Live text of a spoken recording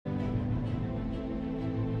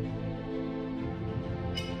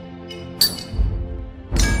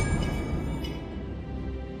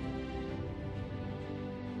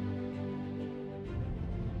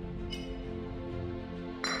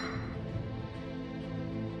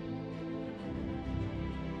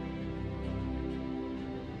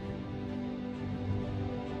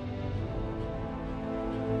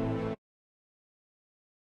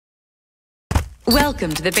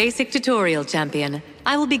Welcome to the basic tutorial, champion.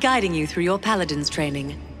 I will be guiding you through your paladin's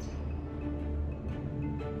training.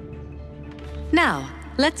 Now,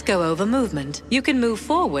 let's go over movement. You can move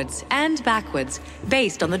forwards and backwards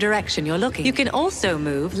based on the direction you're looking. You can also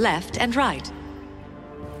move left and right.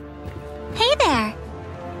 Hey there!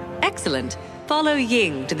 Excellent. Follow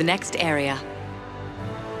Ying to the next area.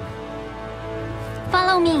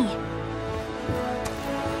 Follow me.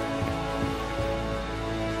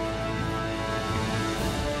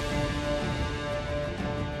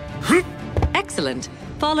 Excellent.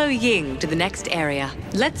 Follow Ying to the next area.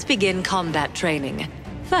 Let's begin combat training.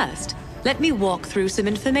 First, let me walk through some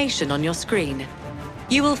information on your screen.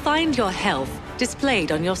 You will find your health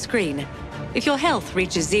displayed on your screen. If your health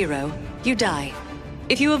reaches 0, you die.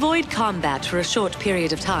 If you avoid combat for a short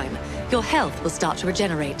period of time, your health will start to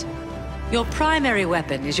regenerate. Your primary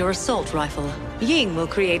weapon is your assault rifle. Ying will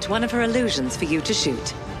create one of her illusions for you to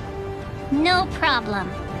shoot. No problem.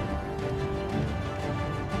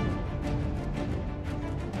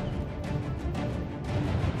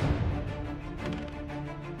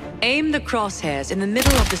 Aim the crosshairs in the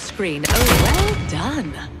middle of the screen. Oh, well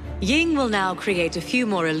done. Ying will now create a few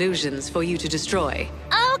more illusions for you to destroy.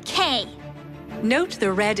 Okay. Note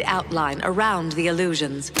the red outline around the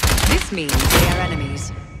illusions. This means they are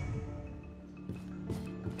enemies.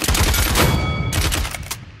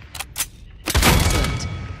 Excellent.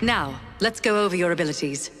 Now, let's go over your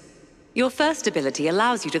abilities. Your first ability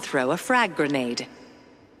allows you to throw a frag grenade.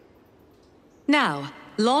 Now,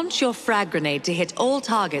 launch your frag grenade to hit all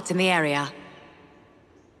targets in the area.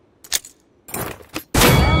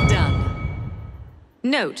 Well done.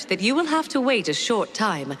 Note that you will have to wait a short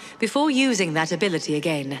time before using that ability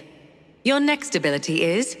again. Your next ability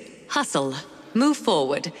is Hustle. Move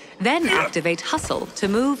forward, then activate Hustle to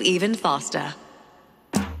move even faster.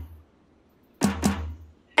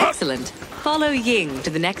 Excellent. Follow Ying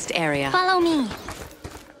to the next area. Follow me.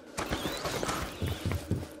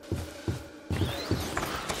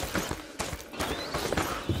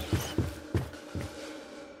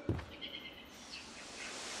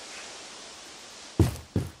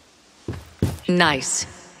 Nice.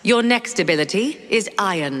 Your next ability is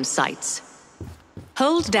Iron Sights.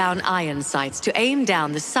 Hold down Iron Sights to aim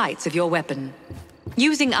down the sights of your weapon.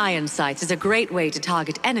 Using Iron Sights is a great way to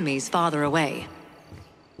target enemies farther away.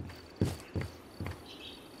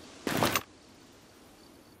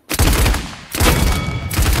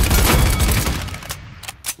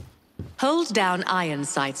 Hold down Iron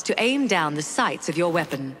Sights to aim down the sights of your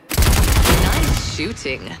weapon. Nice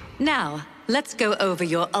shooting. Now, let's go over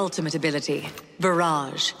your ultimate ability,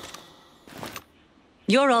 Barrage.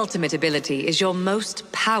 Your ultimate ability is your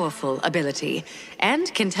most powerful ability,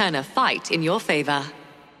 and can turn a fight in your favor.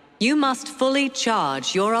 You must fully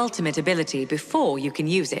charge your ultimate ability before you can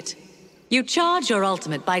use it. You charge your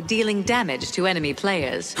ultimate by dealing damage to enemy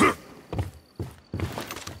players.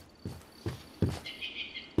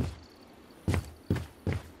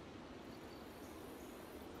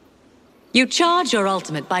 You charge your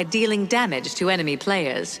ultimate by dealing damage to enemy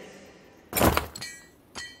players.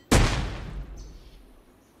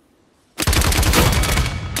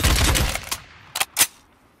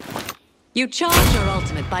 You charge your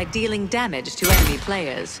ultimate by dealing damage to enemy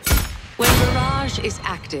players. When Barrage is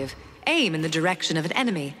active, aim in the direction of an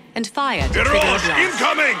enemy and fire to trigger a blast.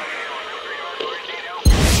 Incoming!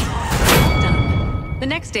 Done. The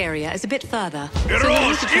next area is a bit further, so you'll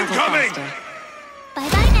need to travel Incoming! faster.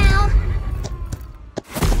 Bye-bye now.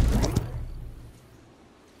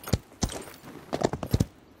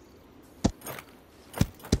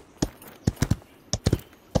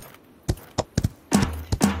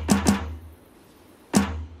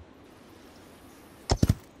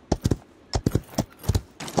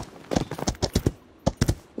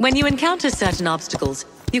 When you encounter certain obstacles,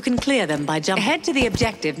 you can clear them by jumping. Head to the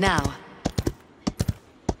objective now.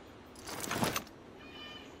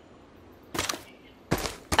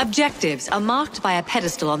 Objectives are marked by a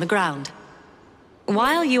pedestal on the ground.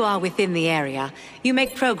 While you are within the area, you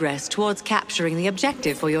make progress towards capturing the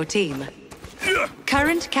objective for your team.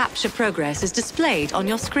 Current capture progress is displayed on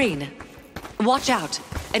your screen. Watch out!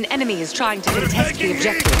 An enemy is trying to contest the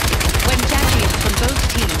objective. When champions from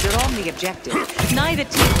both teams are on the objective, neither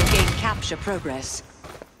team will gain capture progress.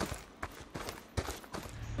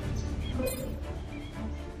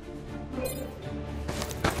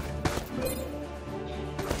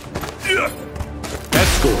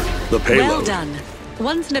 Escort the payload. Well done.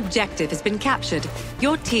 Once an objective has been captured,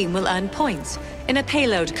 your team will earn points, and a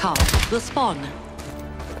payload cart will spawn.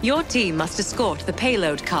 Your team must escort the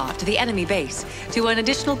payload cart to the enemy base to earn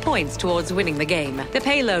additional points towards winning the game. The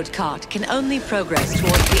payload cart can only progress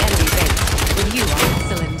towards the enemy base Well, you are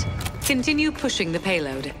excellent. Continue pushing the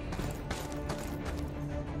payload.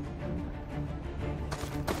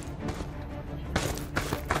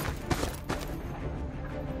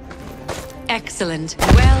 Excellent.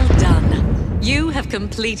 Well done. You have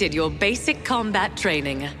completed your basic combat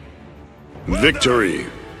training. Victory!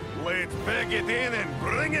 Let's pack it in and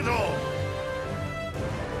bring it home!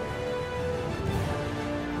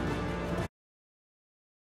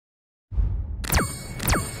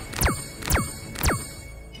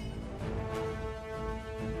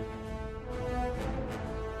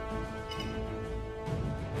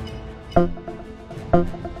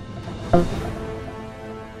 Okay.